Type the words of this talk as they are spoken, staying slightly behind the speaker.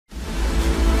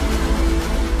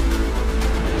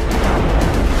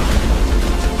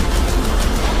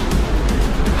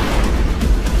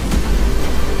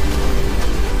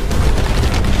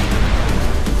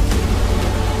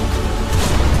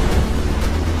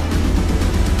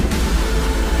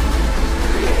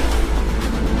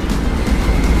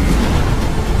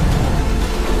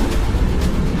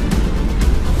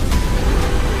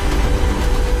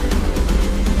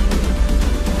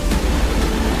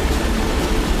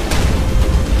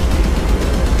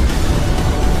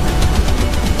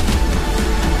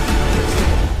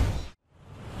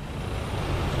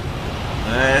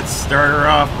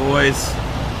boys.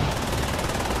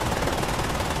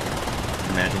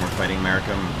 Imagine we're fighting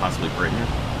America and possibly Britain.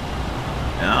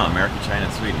 Oh, America, China,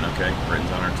 and Sweden. Okay,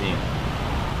 Britain's on our team.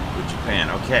 With Japan.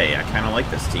 Okay, I kind of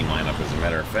like this team lineup, as a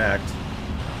matter of fact.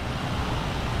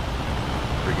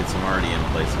 Better get some already in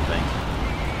place, I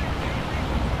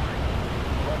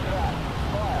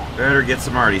think. Better get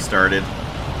some already started.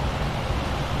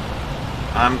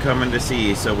 I'm coming to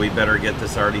see, so we better get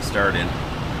this already started.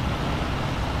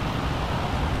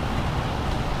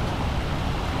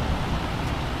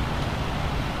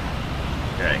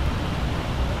 Okay.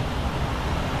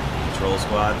 Patrol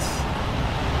squads.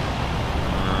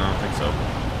 I don't think so.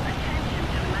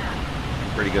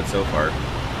 Pretty good so far.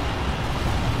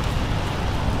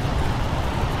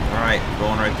 Alright,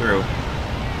 going right through.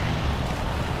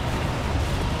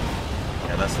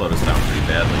 Yeah, that slowed us down pretty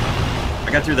badly. I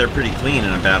got through there pretty clean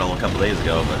in a battle a couple days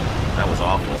ago, but that was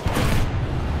awful.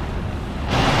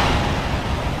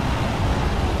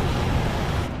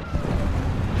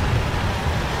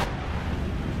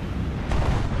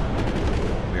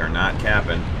 We are not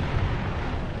capping.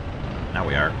 Now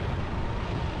we are.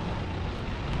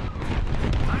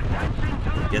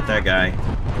 Get that guy.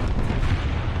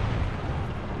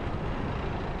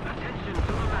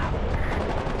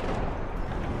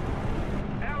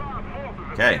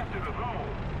 Okay.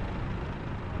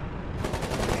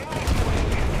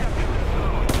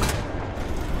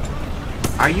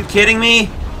 Are you kidding me?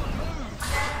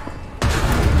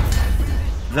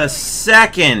 The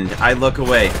second I look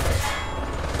away.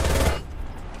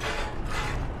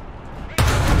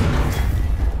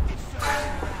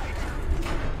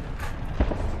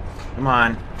 Come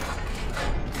on.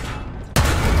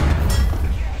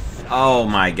 Oh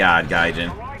my god,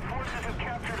 Gaijin.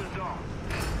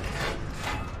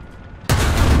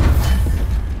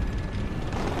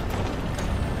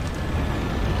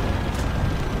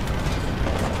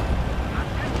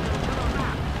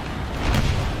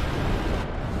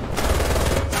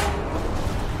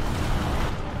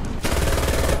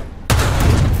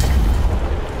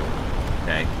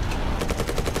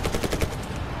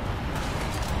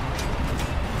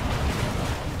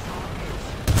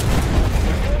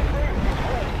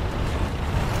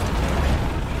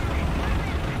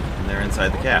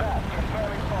 Inside the cap.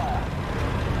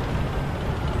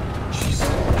 Jeez.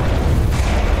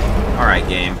 Alright,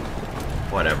 game.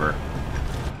 Whatever.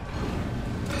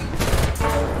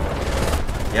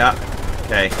 Yeah.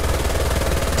 Okay.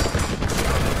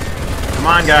 Come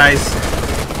on, guys.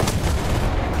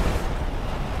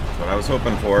 That's what I was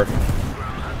hoping for.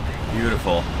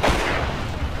 Beautiful.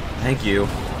 Thank you.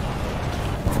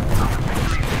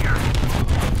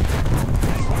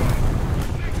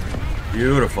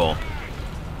 Beautiful.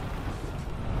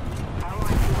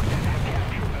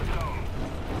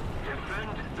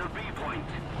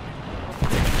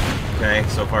 Okay,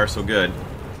 so far so good.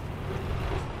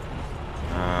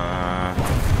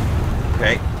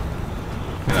 Okay.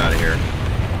 Get out of here.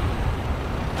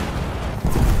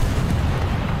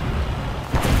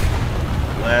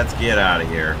 Let's get out of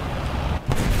here.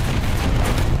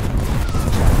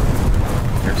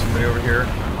 There's somebody over here?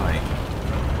 I might.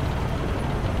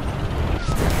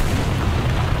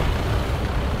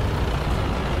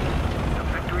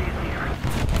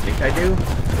 I think I do.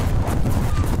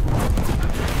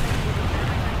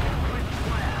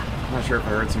 I'm not sure if I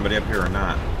heard somebody up here or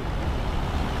not.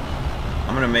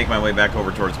 I'm gonna make my way back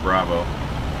over towards Bravo. I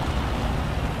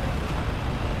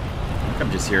think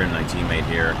I'm just hearing my teammate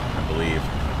here, I believe.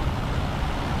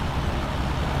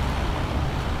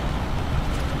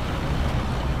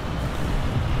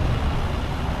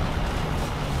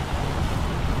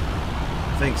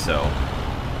 I think so.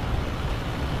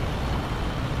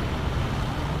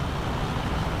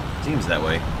 Seems that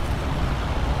way.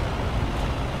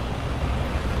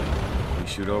 We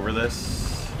shoot over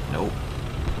this? Nope.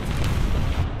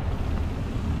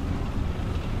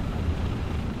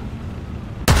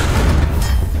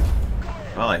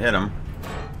 Well, I hit him.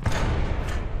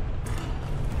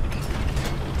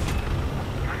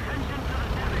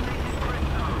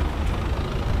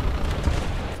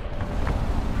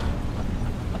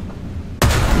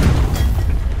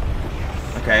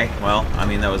 Okay, well, I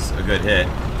mean, that was a good hit.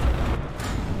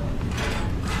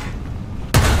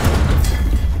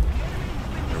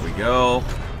 There we go.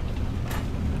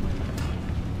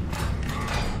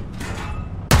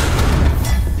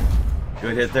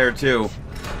 Good hit there, too.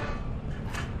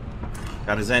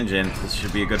 Got his engine. This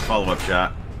should be a good follow-up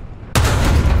shot.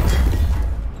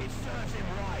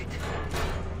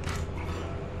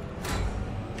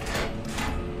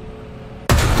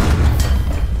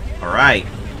 Alright.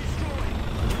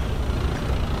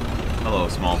 Hello,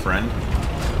 small friend.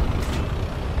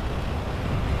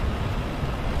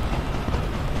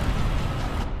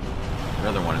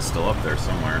 other one is still up there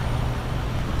somewhere.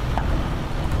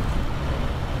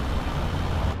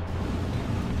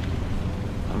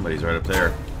 Somebody's right up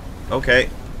there. Okay.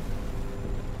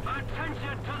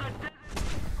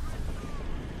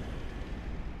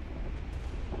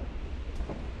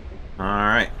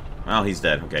 Alright. Well, he's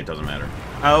dead. Okay, doesn't matter.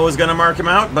 I was gonna mark him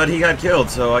out, but he got killed,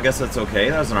 so I guess that's okay.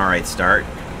 That was an alright start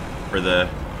for the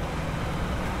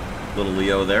little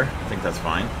Leo there. I think that's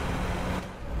fine.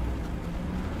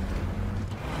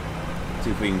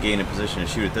 See if we can gain a position to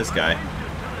shoot at this guy.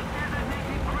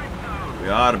 We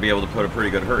ought to be able to put a pretty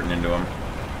good hurting into him.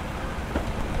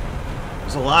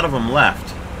 There's a lot of them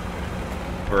left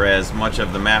for as much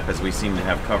of the map as we seem to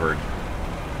have covered.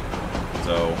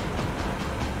 So,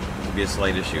 it'll be a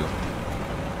slight issue.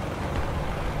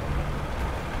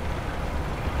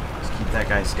 Just keep that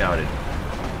guy scouted.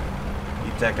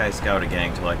 Keep that guy scouted,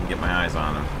 gang, till I can get my eyes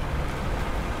on him.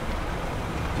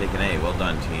 Taking A. Well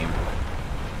done, team.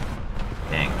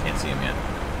 Dang, can't see him yet.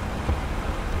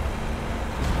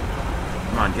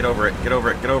 Come on, get over it, get over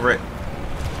it, get over it.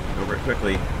 Get over it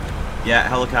quickly. Yeah,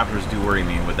 helicopters do worry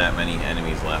me with that many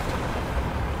enemies left.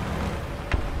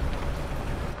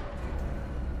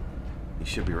 He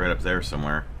should be right up there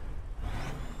somewhere.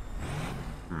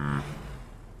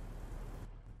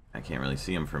 I can't really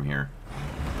see him from here.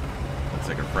 Looks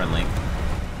like a friendly.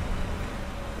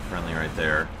 Friendly right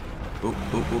there. Oop,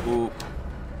 oop, oop, oop.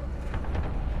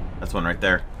 That's one right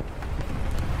there.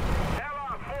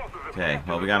 Okay,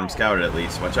 well, we got him scouted at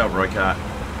least. Watch out, Roycott.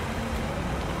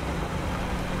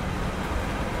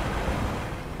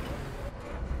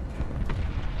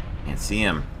 Can't see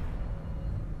him.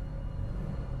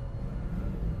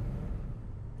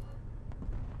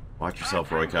 Watch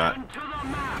yourself, Roycott.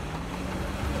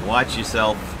 Watch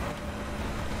yourself.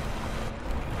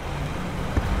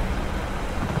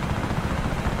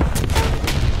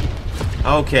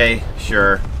 Okay,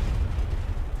 sure.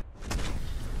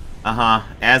 Uh-huh.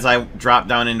 As I dropped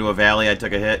down into a valley, I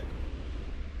took a hit.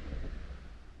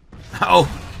 Oh!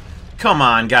 Come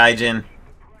on, Gaijin.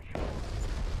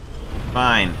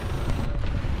 Fine.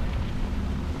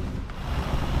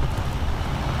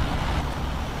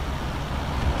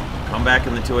 Come back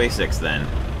in the 2A6 then.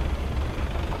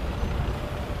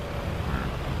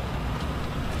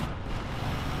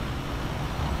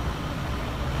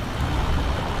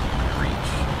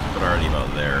 Reach. But already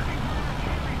about there.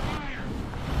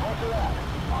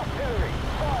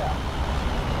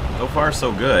 So far,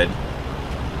 so good.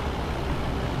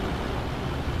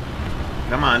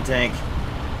 Come on, tank.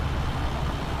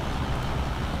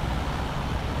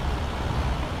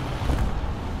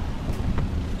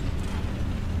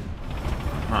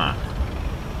 Huh.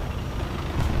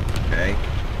 Okay.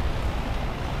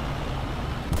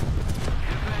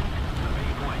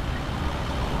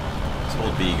 Let's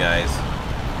hold B, guys.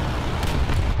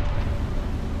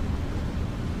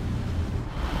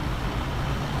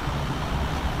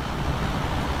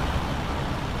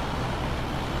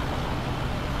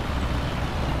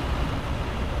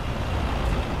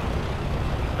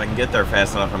 If I can get there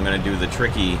fast enough, I'm going to do the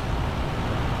tricky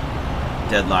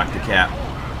deadlock to cap.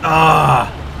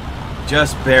 Ah!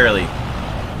 Just barely.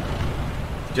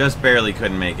 Just barely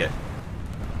couldn't make it.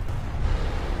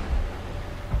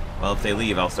 Well, if they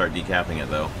leave, I'll start decapping it,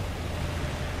 though.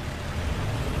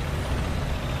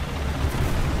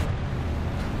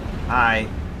 Hi.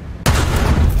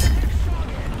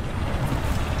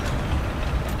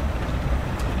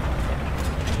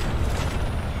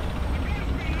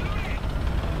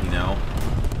 You know?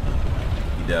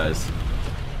 He does.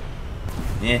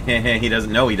 He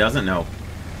doesn't know. He doesn't know.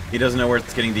 He doesn't know where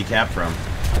it's getting decapped from.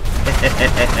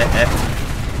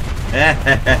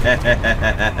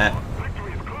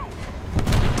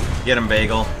 Get him,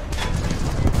 Bagel.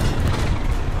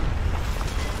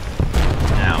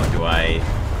 Now, do I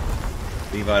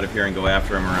leave out of here and go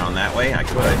after him around that way? I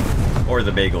could. Or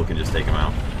the Bagel can just take him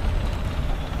out.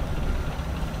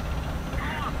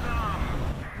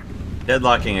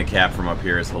 Deadlocking a cap from up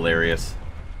here is hilarious.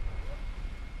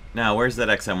 Now, where's that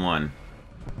XM1?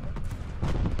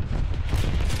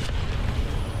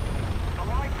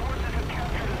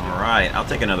 Alright, I'll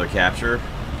take another capture.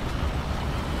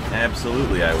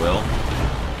 Absolutely, I will.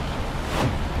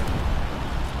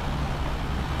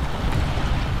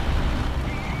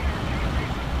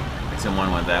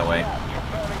 XM1 went that way.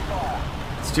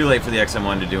 It's too late for the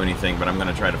XM1 to do anything, but I'm going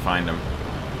to try to find him.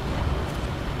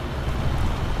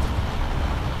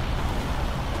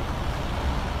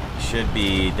 Should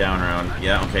be down around...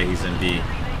 Yeah, okay, he's in D.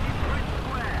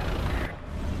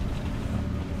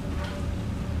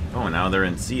 Oh, and now they're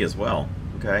in C as well.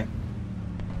 Okay.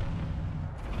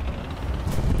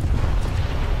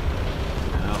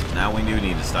 now we do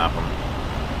need to stop him.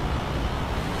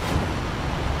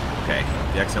 Okay,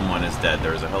 the XM1 is dead.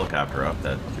 There's a helicopter up.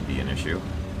 That could be an issue.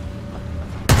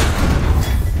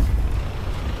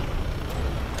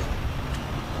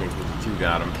 Okay, 52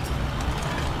 got him.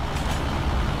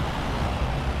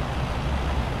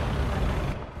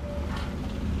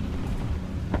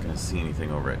 Not gonna see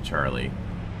anything over at Charlie.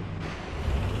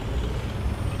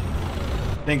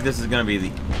 I think this is gonna be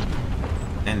the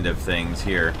end of things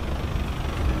here.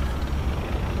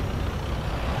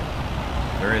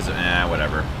 There is,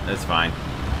 whatever. That's fine.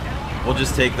 We'll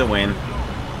just take the win.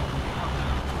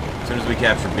 As soon as we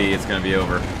capture B, it's gonna be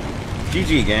over.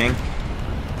 GG, gang.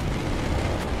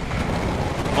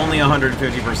 Only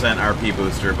 150% RP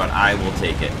booster, but I will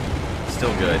take it.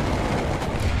 Still good.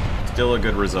 Still a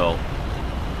good result.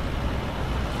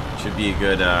 Should be a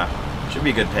good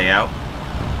payout.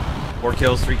 4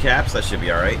 kills, 3 caps. That should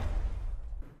be all right.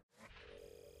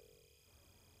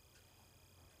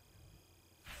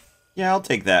 Yeah, I'll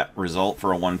take that result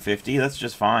for a 150. That's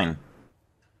just fine.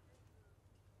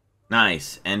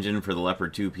 Nice. Engine for the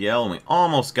Leopard 2 PL, and we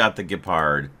almost got the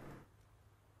Gepard.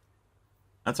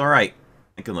 That's alright.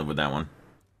 I can live with that one.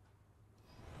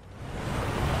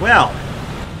 Well,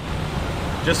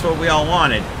 just what we all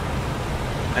wanted.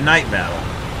 A night battle.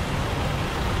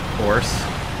 Of course.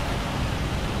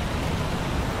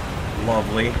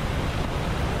 Lovely.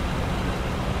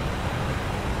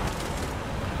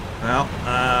 Well,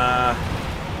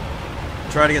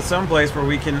 try to get someplace where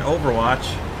we can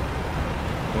overwatch.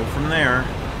 Go from there.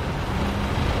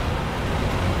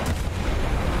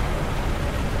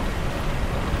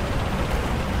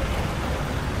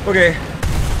 Okay.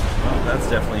 Well, that's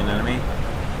definitely an enemy.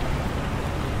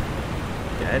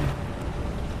 Dead?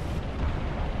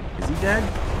 Is he dead?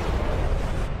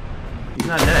 He's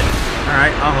not dead.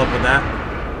 Alright, I'll help with that.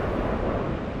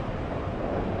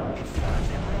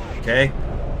 Okay.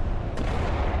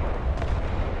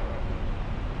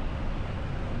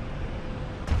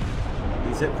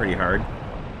 He's hit pretty hard.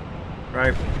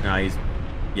 Right? No, he's...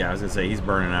 Yeah, I was gonna say, he's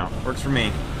burning out. Works for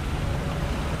me.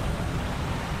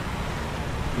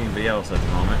 Anybody else at the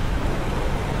moment?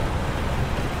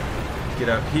 Get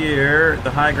up here.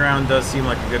 The high ground does seem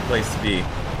like a good place to be.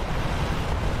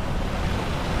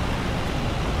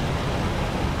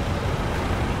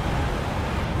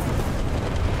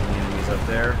 Any enemies up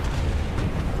there?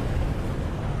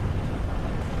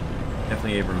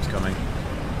 Definitely Abrams coming.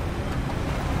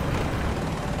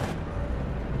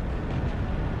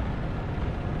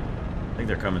 I think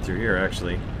they're coming through here,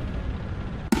 actually.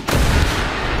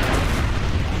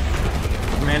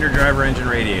 Commander, driver, engine,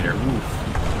 radiator. Oof.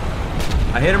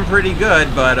 I hit him pretty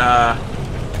good, but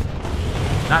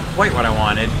not quite what I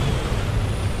wanted.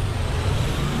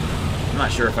 I'm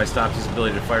not sure if I stopped his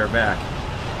ability to fire back.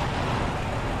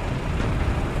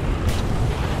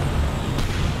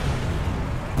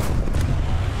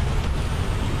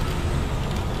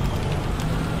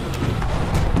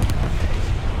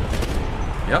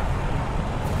 Yep.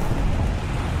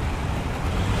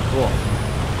 Cool.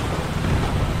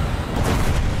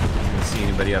 Didn't see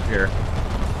anybody up here.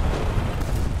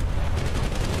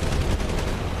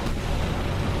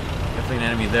 Definitely an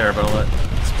enemy there, but I'll let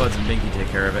Spuds and Binky take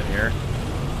care of it here.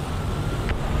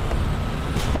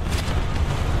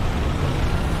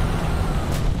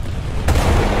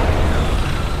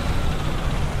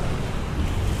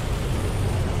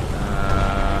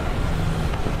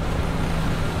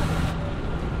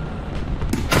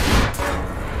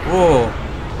 Whoa.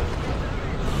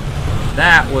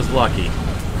 That was lucky.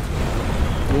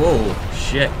 Whoa,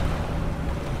 shit.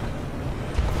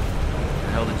 Where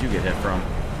the hell did you get hit from?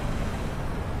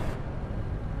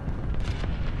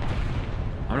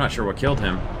 I'm not sure what killed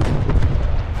him.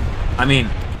 I mean,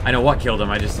 I know what killed him.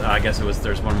 I guess it was,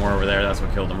 there's one more over there. That's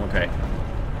what killed him. Okay.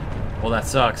 Well, that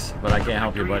sucks, but I can't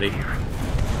help you, buddy.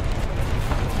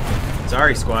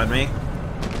 Sorry, squad mate.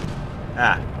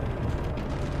 Ah.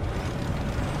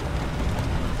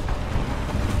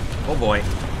 Oh boy.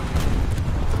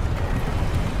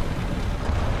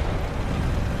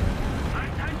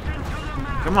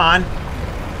 Come on.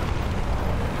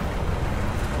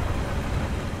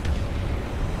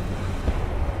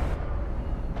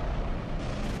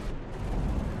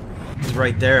 He's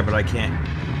right there, but I can't.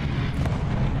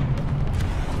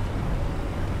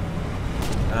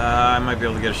 I might be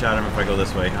able to get a shot at him if I go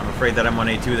this way. I'm afraid that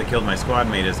M1A2 that killed my squad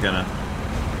mate is gonna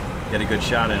get a good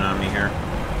shot in on me here.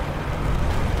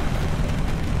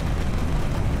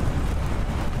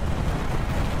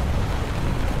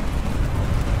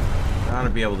 I ought to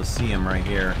be able to see him right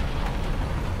here.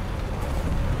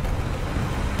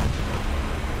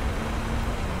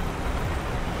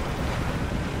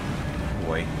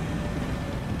 Boy.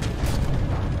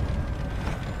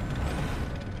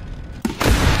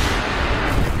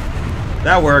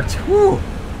 That worked. Whew.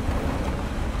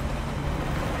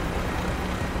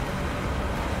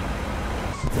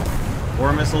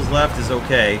 Four missiles left is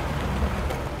okay.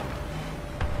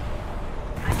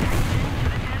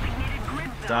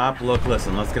 Stop, look,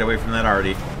 listen. Let's get away from that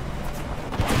arty.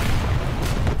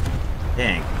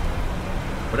 Dang.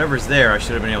 Whatever's there, I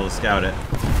should have been able to scout it.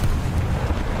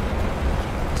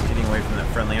 Just getting away from that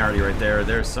friendly arty right there.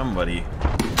 There's somebody.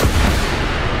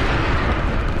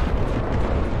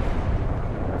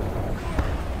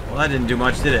 Well, that didn't do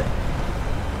much, did it?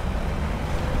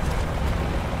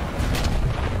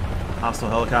 Hostile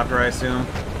helicopter, I assume.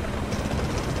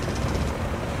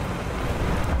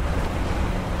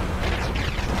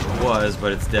 It was,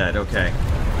 but it's dead. Okay.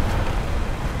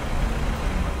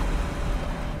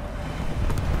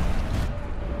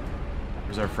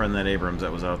 Where's our friend that Abrams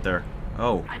that was out there?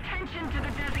 Oh. Attention to the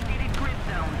designated grid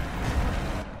zone.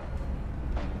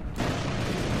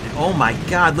 Oh my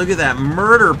god, look at that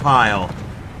murder pile.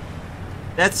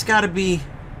 That's gotta be...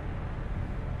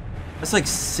 That's like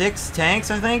 6 tanks,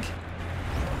 I think?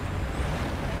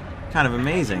 Kind of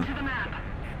amazing.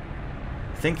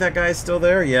 I think that guy's still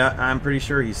there? Yeah, I'm pretty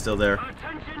sure he's still there.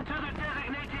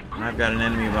 And I've got an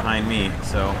enemy behind me,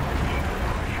 so...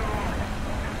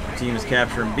 Team is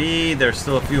capturing B. There's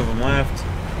still a few of them left.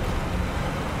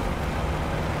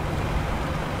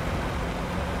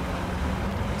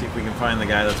 See if we can find the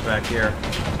guy that's back here.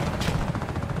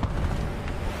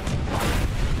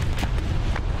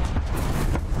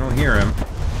 I don't hear him.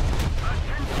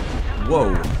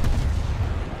 Whoa.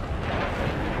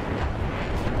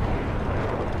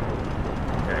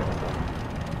 Okay.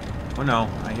 Oh no,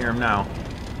 I hear him now.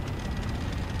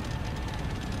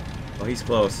 Oh, he's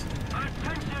close.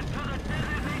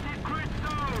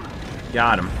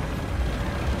 Got him.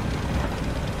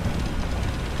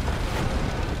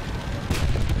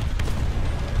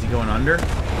 Is he going under?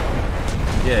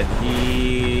 He did.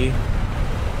 He...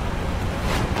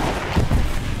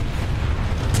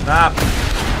 Stop.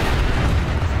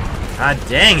 God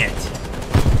dang it.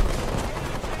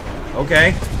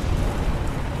 Okay.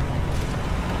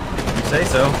 You say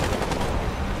so.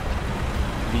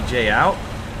 Did he J out?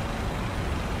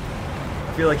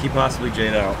 I feel like he possibly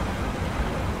J'd out.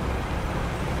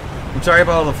 I'm sorry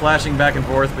about all the flashing back and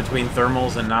forth between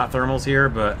thermals and not thermals here,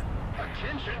 but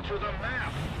Attention to the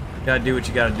map. you gotta do what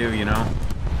you gotta do, you know?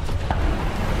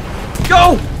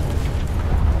 Go!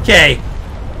 Okay.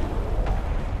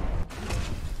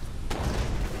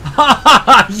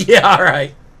 Yeah,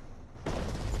 alright.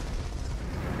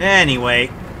 Anyway.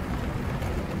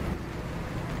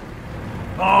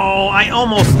 Oh, I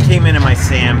almost came into my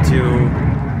SAM, too.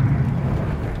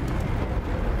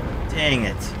 Dang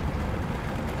it.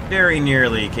 Very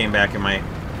nearly came back in my...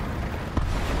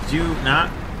 Did you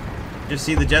not just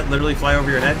see the jet literally fly over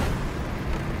your head?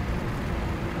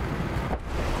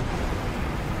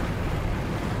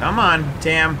 Come on,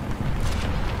 Tam.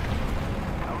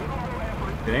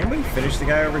 Did anybody finish the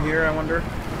guy over here, I wonder?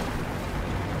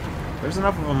 There's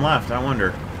enough of them left, I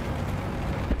wonder.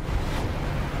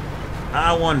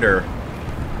 I wonder.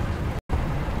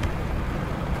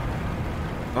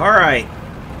 Alright.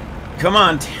 Come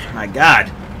on, my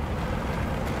god.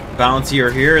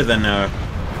 Bouncier here than a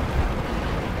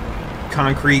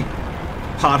concrete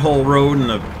pothole road in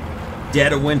the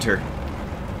dead of winter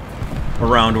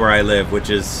around where I live,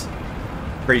 which is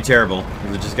pretty terrible.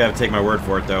 You just gotta take my word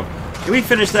for it, though. Can we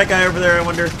finish that guy over there, I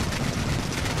wonder?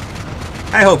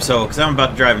 I hope so, because I'm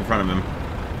about to drive in front of him.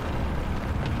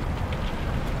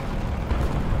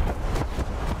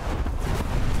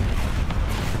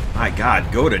 My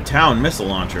god, go to town missile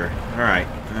launcher. Alright,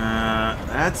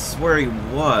 that's where he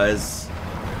was.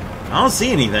 I don't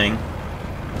see anything.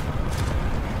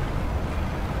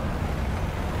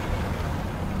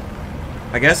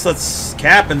 I guess let's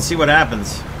cap and see what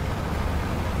happens.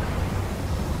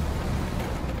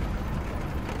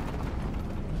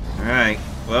 Alright,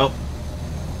 well,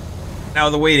 now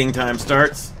the waiting time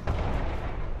starts.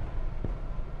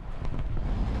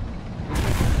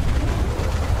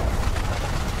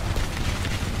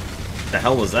 What the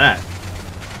hell was that?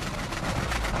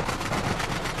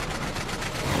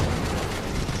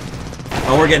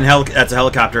 Oh, we're getting that's a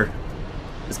helicopter.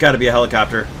 It's got to be a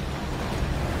helicopter.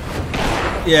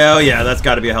 Yeah, oh yeah, that's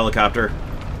got to be a helicopter.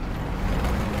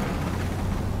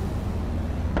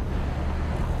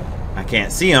 I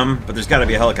can't see him, but there's got to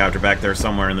be a helicopter back there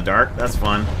somewhere in the dark. That's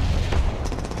fun.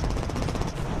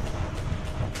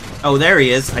 Oh, there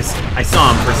he is. I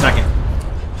saw him for a second.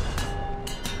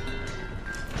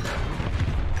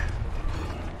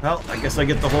 Well, I guess I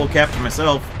get the whole cap to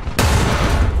myself.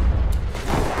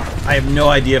 I have no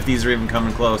idea if these are even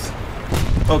coming close.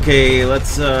 Okay,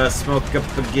 let's smoke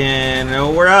up again.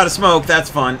 Oh, we're out of smoke. That's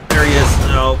fun. There he is.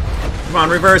 No. Come on,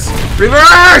 reverse.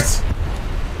 Reverse!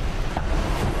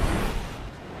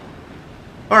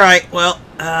 Alright, well,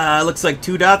 looks like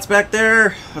 2 dots back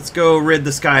there. Let's go rid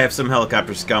the sky of some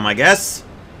helicopter scum, I guess.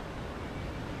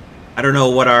 I don't know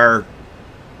what our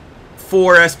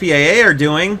 4 SPAA are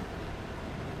doing.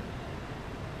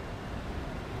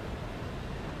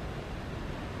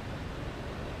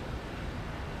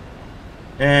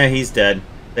 He's dead.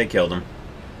 They killed him.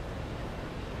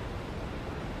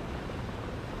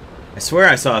 I swear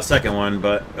I saw a second one,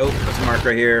 but... Oh, there's a mark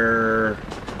right here.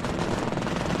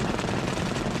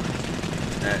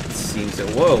 That seems to...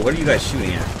 Whoa, what are you guys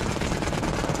shooting at?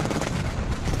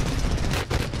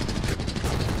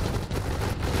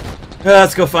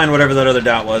 Let's go find whatever that other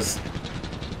dot was.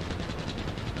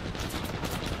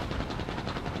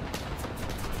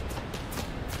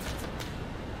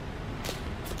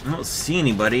 I don't see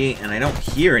anybody, and I don't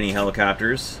hear any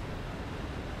helicopters.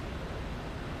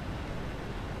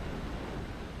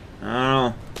 I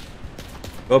don't know.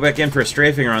 Go back in for a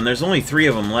strafing run. There's only 3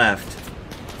 of them left.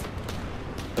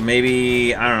 So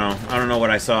maybe, I don't know. I don't know what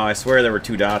I saw. I swear there were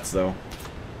 2 dots, though.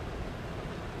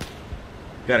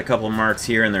 Got a couple of marks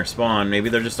here in their spawn. Maybe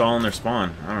they're just all in their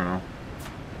spawn. I don't know.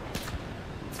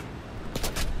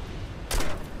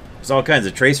 There's all kinds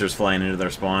of tracers flying into their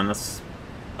spawn. That's...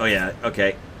 Oh, yeah.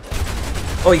 Okay.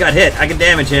 Oh, he got hit. I can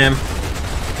damage him.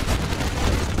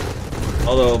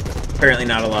 Although, apparently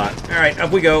not a lot. Alright,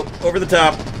 up we go. Over the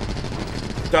top.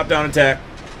 Top-down attack.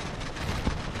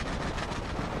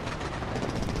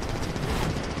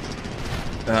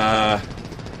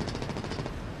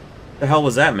 The hell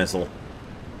was that missile?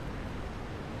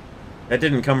 That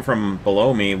didn't come from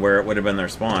below me where it would have been their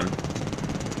spawn.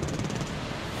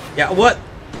 Yeah, what?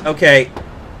 Okay.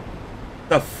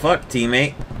 The fuck,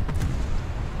 teammate?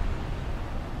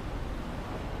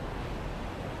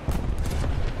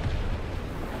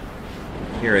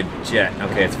 You're a jet.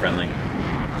 Okay, it's friendly.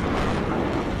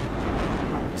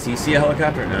 Does he see a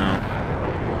helicopter?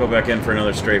 No. Go back in for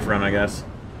another strafe run, I guess.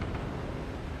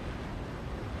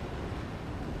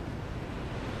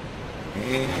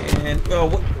 And... Oh,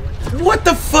 what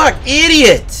the fuck?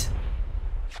 Idiot!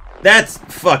 That's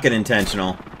fucking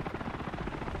intentional.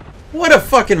 What a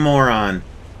fucking moron.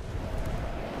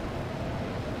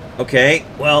 Okay,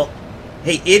 well...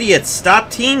 Hey, idiots, stop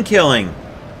team killing!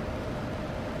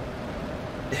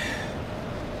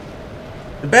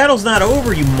 The battle's not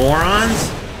over, you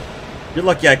morons! You're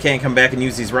lucky I can't come back and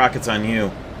use these rockets on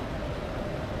you.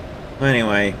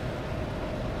 Anyway.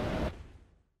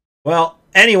 Well,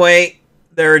 anyway,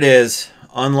 there it is.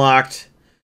 Unlocked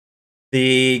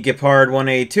the Gepard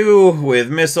 1A2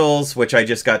 with missiles, which I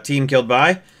just got team killed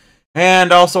by.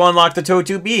 And also unlocked the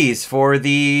TOW2Bs for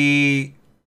the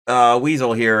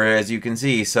Weasel here, as you can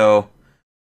see. So,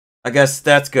 I guess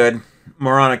that's good.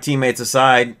 Moronic teammates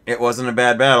aside, it wasn't a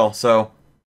bad battle, so...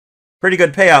 Pretty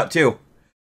good payout, too.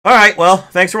 Alright, well,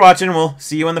 thanks for watching. We'll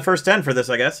see you in the first 10 for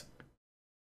this, I guess.